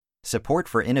Support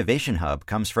for Innovation Hub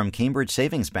comes from Cambridge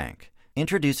Savings Bank.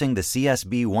 Introducing the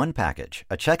CSB One package,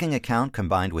 a checking account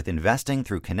combined with investing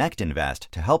through Connect Invest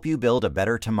to help you build a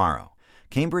better tomorrow.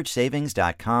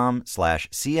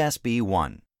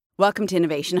 CambridgeSavings.com/CSB1. Welcome to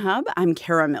Innovation Hub. I'm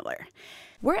Kara Miller.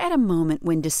 We're at a moment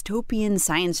when dystopian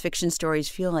science fiction stories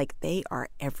feel like they are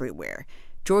everywhere.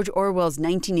 George Orwell's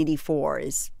 1984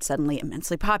 is suddenly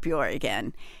immensely popular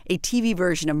again. A TV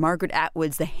version of Margaret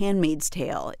Atwood's The Handmaid's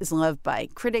Tale is loved by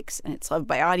critics and it's loved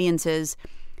by audiences.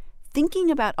 Thinking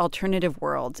about alternative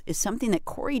worlds is something that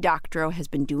Cory Doctorow has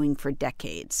been doing for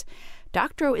decades.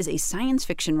 Doctorow is a science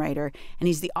fiction writer, and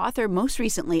he's the author most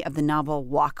recently of the novel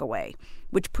Walk Away,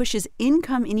 which pushes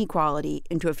income inequality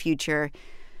into a future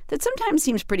that sometimes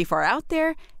seems pretty far out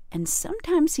there and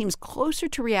sometimes seems closer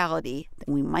to reality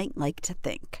than we might like to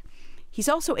think. He's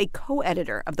also a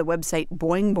co-editor of the website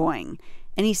Boing Boing,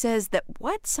 and he says that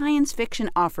what science fiction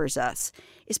offers us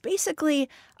is basically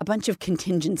a bunch of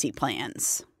contingency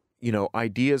plans. You know,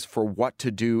 ideas for what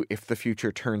to do if the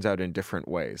future turns out in different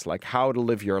ways, like how to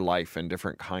live your life in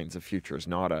different kinds of futures,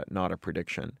 not a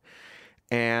prediction.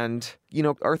 And, you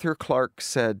know, Arthur Clarke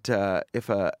said, if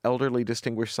an elderly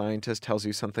distinguished scientist tells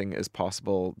you something is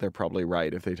possible, they're probably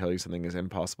right. If they tell you something is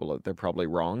impossible, they're probably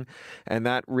wrong. And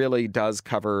that really does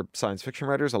cover science fiction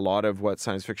writers. A lot of what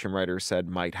science fiction writers said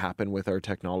might happen with our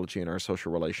technology and our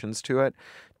social relations to it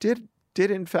did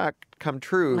in fact come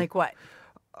true. Like what?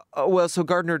 Well, so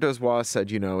Gardner Dozois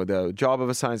said, you know, the job of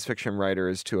a science fiction writer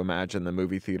is to imagine the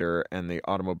movie theater and the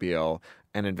automobile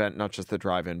and invent not just the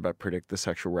drive-in, but predict the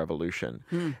sexual revolution.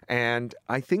 And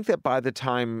I think that by the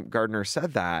time Gardner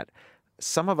said that,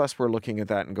 some of us were looking at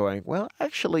that and going, well,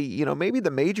 actually, you know, maybe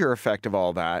the major effect of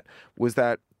all that was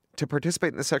that to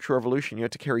participate in the sexual revolution, you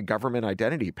had to carry government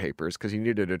identity papers because you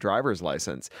needed a driver's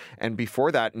license. And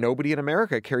before that, nobody in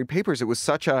America carried papers. It was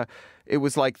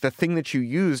like the thing that you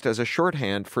used as a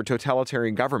shorthand for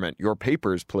totalitarian government. Your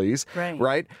papers, please.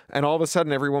 Right? And all of a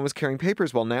sudden, everyone was carrying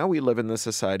papers. Well, now we live in this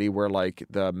society where, like,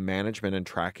 the management and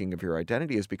tracking of your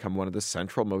identity has become one of the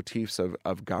central motifs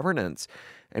of governance.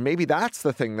 And maybe that's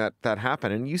the thing that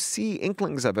happened. And you see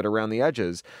inklings of it around the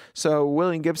edges. So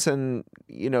William Gibson,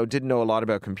 you know, didn't know a lot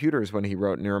about computers when he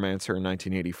wrote Neuromancer in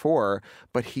 1984,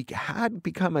 but he had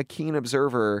become a keen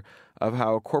observer of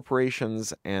how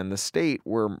corporations and the state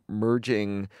were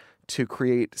merging to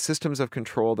create systems of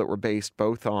control that were based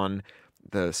both on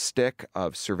the stick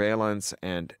of surveillance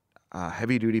and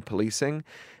heavy-duty policing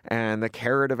and the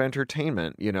carrot of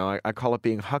entertainment. You know, I call it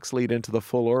being Huxley'd into the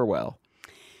full Orwell.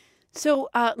 So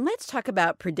let's talk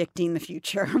about predicting the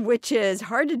future, which is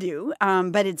hard to do,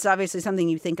 but it's obviously something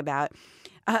you think about.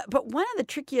 But one of the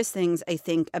trickiest things I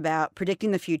think about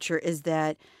predicting the future is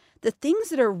that the things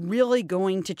that are really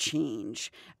going to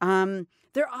change,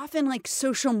 they're often like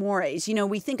social mores. You know,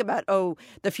 we think about,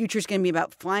 the future is going to be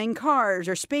about flying cars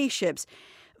or spaceships.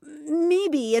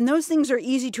 Maybe, and those things are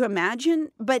easy to imagine,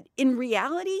 but in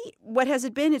reality, what has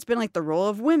it been? It's been like the role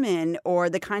of women or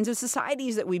the kinds of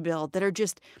societies that we build that are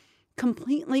just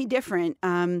completely different.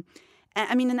 I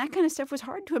mean, and that kind of stuff was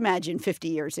hard to imagine 50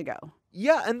 years ago.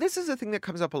 Yeah, and this is a thing that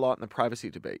comes up a lot in the privacy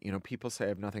debate. You know, people say I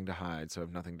have nothing to hide, so I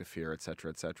have nothing to fear, et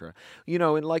cetera, et cetera. You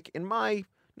know, in my,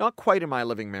 not quite in my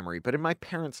living memory, but in my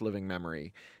parents' living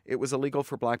memory, it was illegal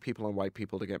for black people and white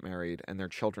people to get married, and their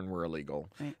children were illegal.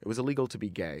 Right. It was illegal to be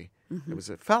gay. Mm-hmm. It was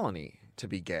a felony to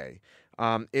be gay.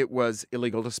 It was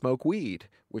illegal to smoke weed,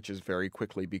 which is very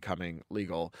quickly becoming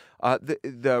legal.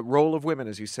 The role of women,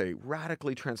 as you say,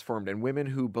 radically transformed, and women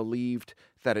who believed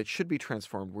that it should be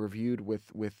transformed were viewed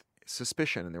with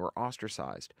suspicion, and they were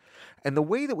ostracized. And the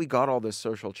way that we got all this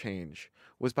social change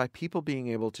was by people being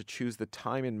able to choose the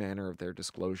time and manner of their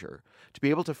disclosure, to be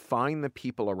able to find the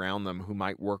people around them who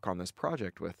might work on this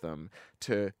project with them,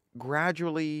 to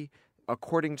gradually,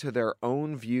 according to their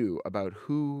own view about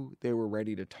who they were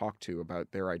ready to talk to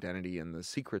about their identity and the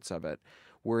secrets of it,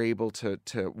 were able to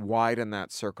widen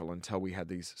that circle until we had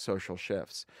these social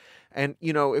shifts. And,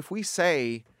 you know, if we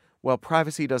say, well,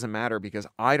 privacy doesn't matter because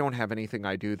I don't have anything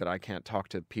I do that I can't talk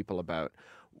to people about,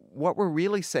 what we're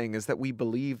really saying is that we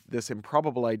believe this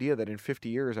improbable idea that in 50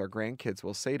 years our grandkids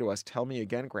will say to us, tell me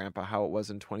again, Grandpa, how it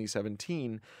was in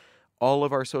 2017. All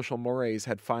of our social mores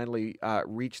had finally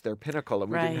reached their pinnacle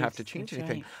and we didn't have to change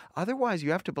anything. Right. Otherwise, you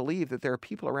have to believe that there are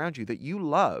people around you that you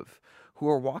love who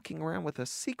are walking around with a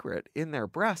secret in their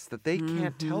breast that they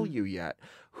can't tell you yet,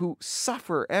 who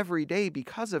suffer every day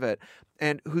because of it,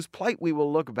 and whose plight we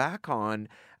will look back on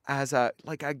as a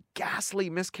ghastly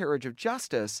miscarriage of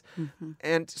justice. Mm-hmm.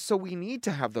 And so we need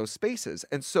to have those spaces.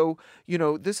 And so,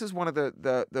 this is one of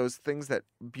those things that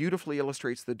beautifully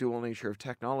illustrates the dual nature of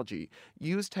technology.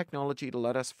 Use technology to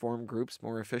let us form groups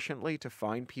more efficiently, to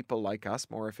find people like us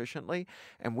more efficiently,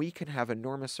 and we can have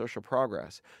enormous social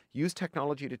progress. Use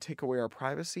technology to take away our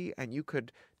privacy, and you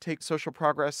could take social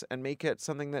progress and make it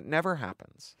something that never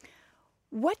happens.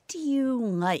 What do you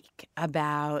like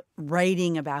about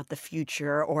writing about the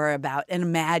future or about an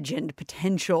imagined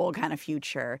potential kind of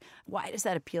future? Why does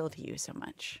that appeal to you so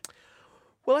much?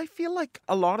 Well, I feel like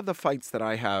a lot of the fights that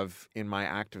I have in my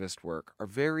activist work are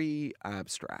very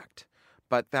abstract,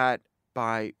 but that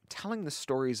by telling the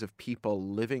stories of people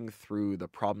living through the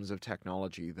problems of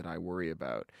technology that I worry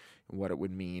about, what it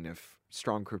would mean if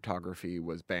strong cryptography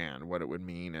was banned, what it would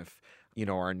mean if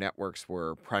our networks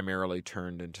were primarily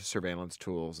turned into surveillance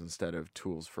tools instead of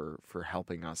tools for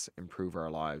helping us improve our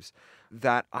lives,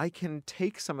 that I can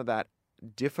take some of that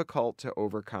difficult to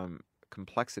overcome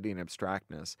complexity and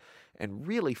abstractness and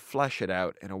really flesh it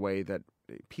out in a way that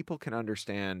people can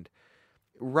understand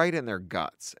right in their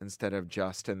guts instead of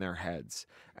just in their heads.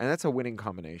 And that's a winning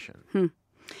combination.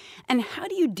 And how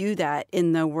do you do that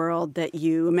in the world that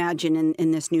you imagine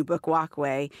in this new book,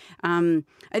 Walkaway?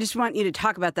 I just want you to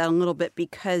talk about that a little bit,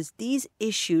 because these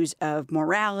issues of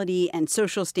morality and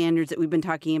social standards that we've been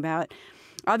talking about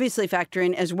obviously factor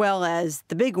in, as well as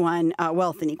the big one,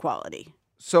 wealth inequality.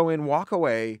 So in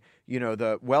Walkaway,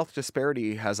 the wealth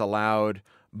disparity has allowed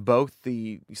both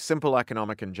the simple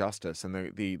economic injustice and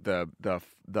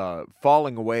the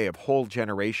falling away of whole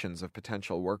generations of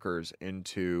potential workers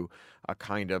into a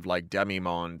kind of like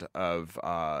demi-monde of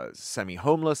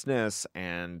semi-homelessness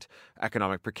and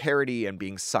economic precarity and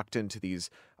being sucked into these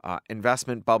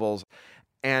investment bubbles.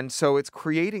 And so it's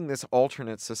creating this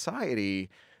alternate society,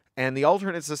 and the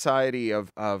alternate society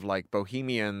of like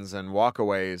bohemians and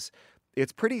walkaways,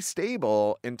 it's pretty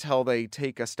stable until they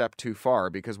take a step too far,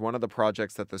 because one of the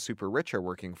projects that the super rich are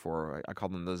working for, I call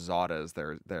them the Zotas.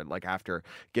 They're like after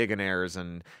giganaires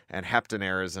and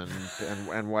heptonaires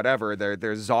and whatever. They're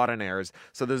Zotonaires.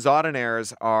 So the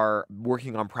Zotonaires are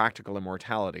working on practical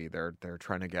immortality. They're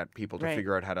trying to get people to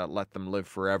figure out how to let them live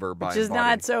forever by Which is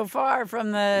not so far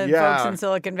from the folks in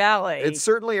Silicon Valley. It's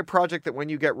certainly a project that when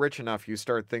you get rich enough, you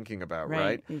start thinking about,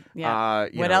 right? Yeah.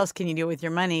 What else can you do with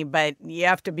your money? But you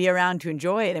have to be around to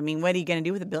enjoy it. I mean, what are you going to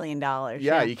do with $1 billion?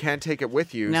 Yeah, you can't take it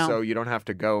with you, No. So you don't have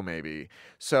to go, maybe.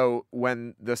 So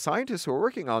when the scientists who are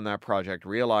working on that project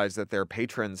realize that their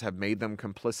patrons have made them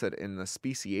complicit in the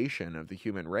speciation of the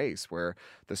human race, where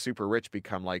the super rich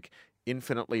become like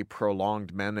infinitely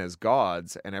prolonged men as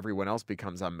gods, and everyone else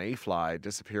becomes a mayfly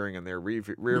disappearing in their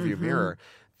rearview mirror,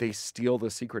 they steal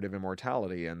the secret of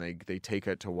immortality and they take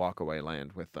it to Walkaway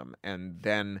land with them. And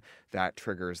then that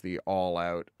triggers the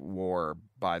all-out war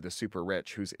by the super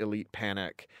rich, whose elite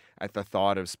panic at the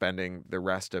thought of spending the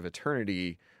rest of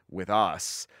eternity with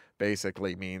us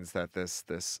basically means that this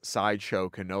sideshow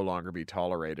can no longer be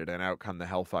tolerated, and out come the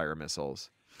Hellfire missiles.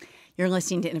 You're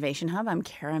listening to Innovation Hub. I'm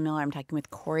Kara Miller. I'm talking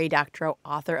with Cory Doctorow,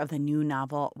 author of the new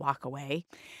novel, Walkaway.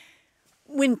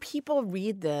 When people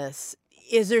read this,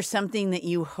 is there something that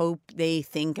you hope they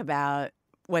think about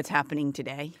what's happening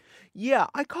today? Yeah,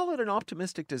 I call it an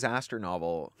optimistic disaster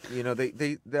novel.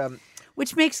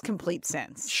 Which makes complete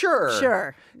sense.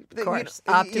 Sure. Of course.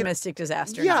 Optimistic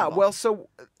disaster novel. Yeah, well, so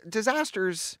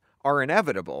disasters are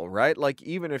inevitable, right? Like,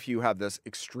 even if you have this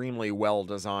extremely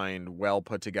well-designed,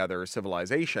 well-put-together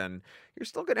civilization, you're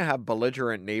still going to have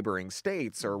belligerent neighboring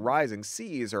states or rising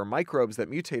seas or microbes that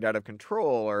mutate out of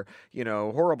control or,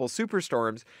 horrible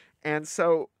superstorms. And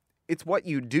so it's what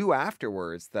you do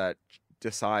afterwards that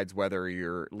decides whether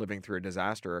you're living through a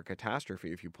disaster or a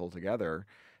catastrophe. If you pull together,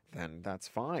 then that's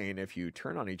fine. If you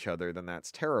turn on each other, then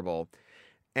that's terrible.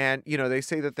 And, they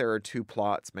say that there are two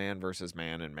plots, man versus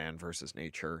man and man versus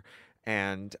nature.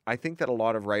 And I think that a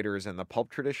lot of writers in the pulp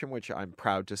tradition, which I'm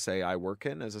proud to say I work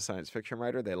in as a science fiction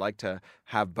writer, they like to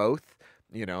have both.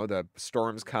 The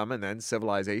storms come and then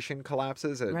civilization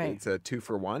collapses. Right. It's a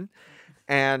 2-for-1.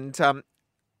 And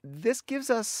this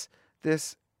gives us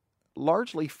this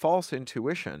largely false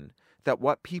intuition that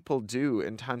what people do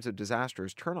in times of disaster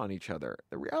is turn on each other.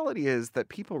 The reality is that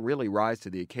people really rise to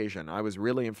the occasion. I was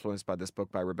really influenced by this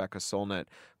book by Rebecca Solnit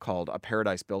called A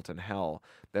Paradise Built in Hell.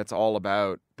 That's all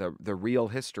about the real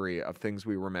history of things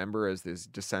we remember as these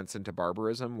descents into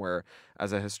barbarism, where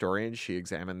as a historian, she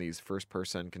examined these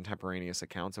first-person contemporaneous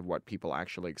accounts of what people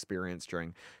actually experienced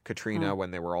during Katrina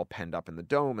when they were all penned up in the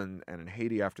dome and in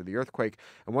Haiti after the earthquake.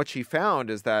 And what she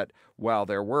found is that while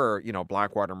there were,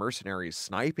 Blackwater mercenaries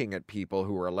sniping at people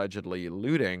who were allegedly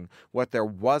looting, what there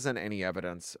wasn't any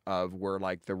evidence of were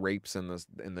like the rapes in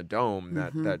the dome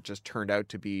that just turned out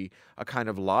to be a kind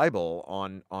of libel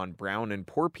on brown and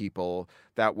poor people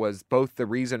that was both the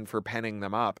reason for penning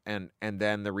them up and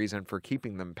then the reason for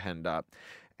keeping them penned up.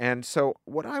 And so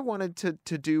what I wanted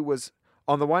to do was,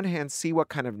 on the one hand, see what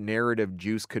kind of narrative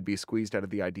juice could be squeezed out of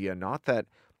the idea, not that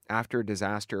after a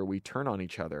disaster we turn on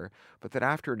each other, but that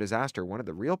after a disaster, one of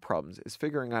the real problems is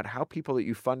figuring out how people that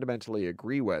you fundamentally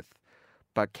agree with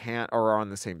but can't, or are on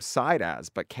the same side as,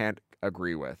 but can't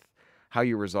agree with, how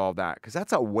you resolve that. Because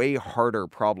that's a way harder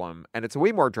problem, and it's a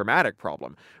way more dramatic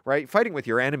problem, right? Fighting with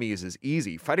your enemies is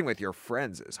easy. Fighting with your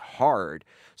friends is hard.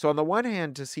 So on the one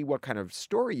hand, to see what kind of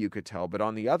story you could tell, but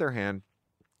on the other hand,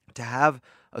 to have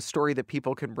a story that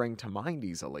people can bring to mind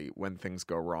easily when things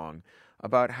go wrong,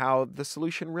 about how the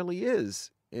solution really is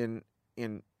in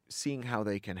seeing how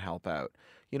they can help out.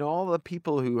 All the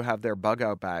people who have their bug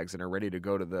out bags and are ready to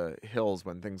go to the hills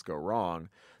when things go wrong,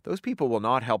 those people will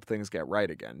not help things get right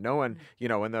again. No one,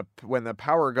 when the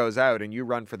power goes out and you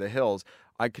run for the hills,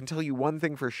 I can tell you one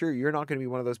thing for sure, you're not going to be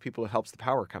one of those people who helps the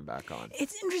power come back on.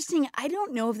 It's interesting. I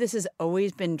don't know if this has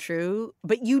always been true,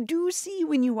 but you do see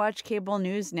when you watch cable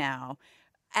news now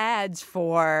ads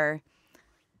for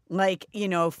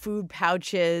food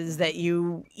pouches that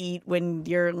you eat when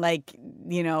you're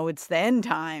it's the end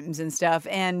times and stuff.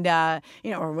 And,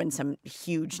 or when some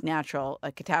huge natural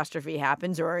catastrophe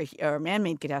happens or a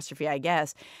man-made catastrophe, I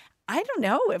guess. I don't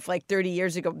know if 30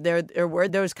 years ago there were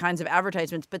those kinds of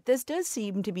advertisements, but this does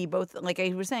seem to be both, like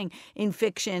I was saying, in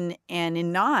fiction and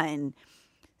in non,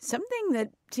 something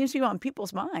that seems to be on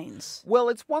people's minds. Well,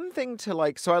 it's one thing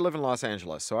to so I live in Los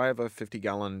Angeles, so I have a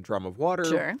 50-gallon drum of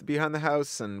water behind the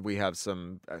house, and we have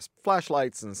some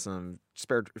flashlights and some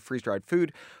spare freeze-dried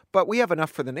food, but we have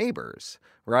enough for the neighbors,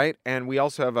 right? And we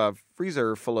also have a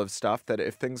freezer full of stuff that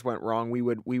if things went wrong, we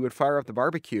would fire up the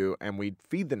barbecue and we'd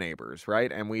feed the neighbors,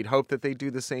 right? And we'd hope that they do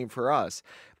the same for us.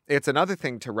 It's another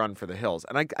thing to run for the hills.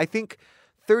 And I think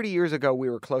 30 years ago,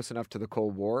 we were close enough to the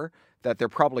Cold War that there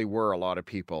probably were a lot of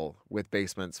people with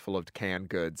basements full of canned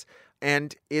goods.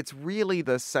 And it's really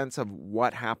the sense of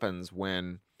what happens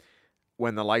when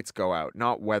the lights go out,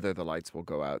 not whether the lights will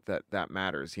go out, that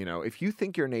matters. If you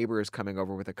think your neighbor is coming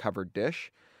over with a covered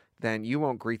dish, then you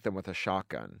won't greet them with a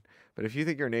shotgun. But if you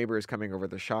think your neighbor is coming over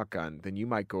with a shotgun, then you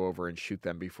might go over and shoot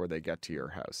them before they get to your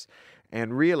house.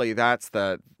 And really,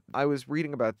 I was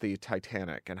reading about the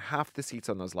Titanic, and half the seats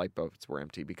on those lifeboats were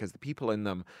empty because the people in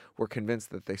them were convinced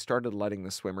that they started letting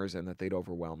the swimmers in, that they'd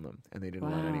overwhelm them, and they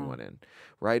didn't let anyone in,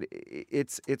 right?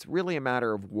 It's really a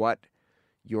matter of what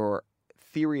your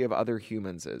theory of other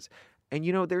humans is. And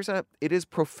it is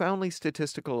profoundly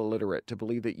statistical illiterate to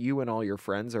believe that you and all your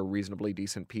friends are reasonably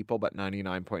decent people, but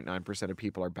 99.9% of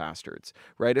people are bastards,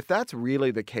 right? If that's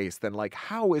really the case, then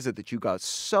how is it that you got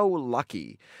so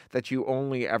lucky that you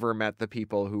only ever met the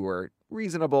people who were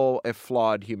reasonable, if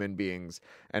flawed human beings,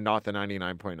 and not the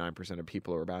 99.9% of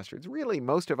people who are bastards? Really,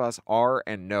 most of us are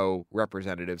and know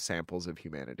representative samples of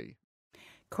humanity.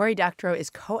 Cory Doctorow is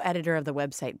co-editor of the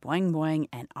website Boing Boing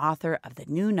and author of the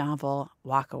new novel,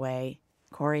 Walk Away.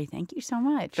 Cory, thank you so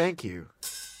much. Thank you.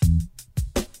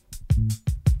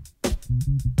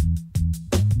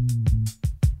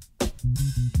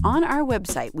 On our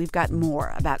website, we've got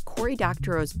more about Cory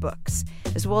Doctorow's books,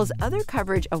 as well as other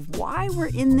coverage of why we're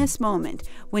in this moment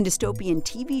when dystopian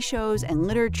TV shows and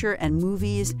literature and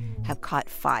movies have caught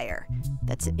fire.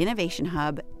 That's at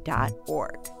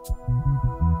innovationhub.org.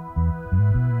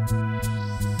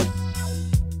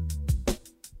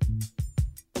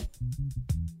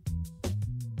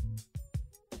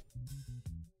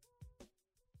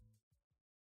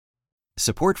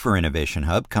 Support for Innovation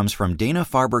Hub comes from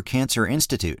Dana-Farber Cancer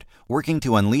Institute, working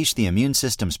to unleash the immune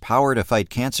system's power to fight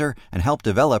cancer and help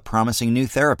develop promising new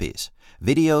therapies.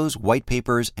 Videos, white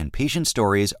papers, and patient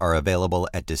stories are available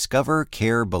at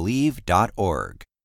discovercarebelieve.org.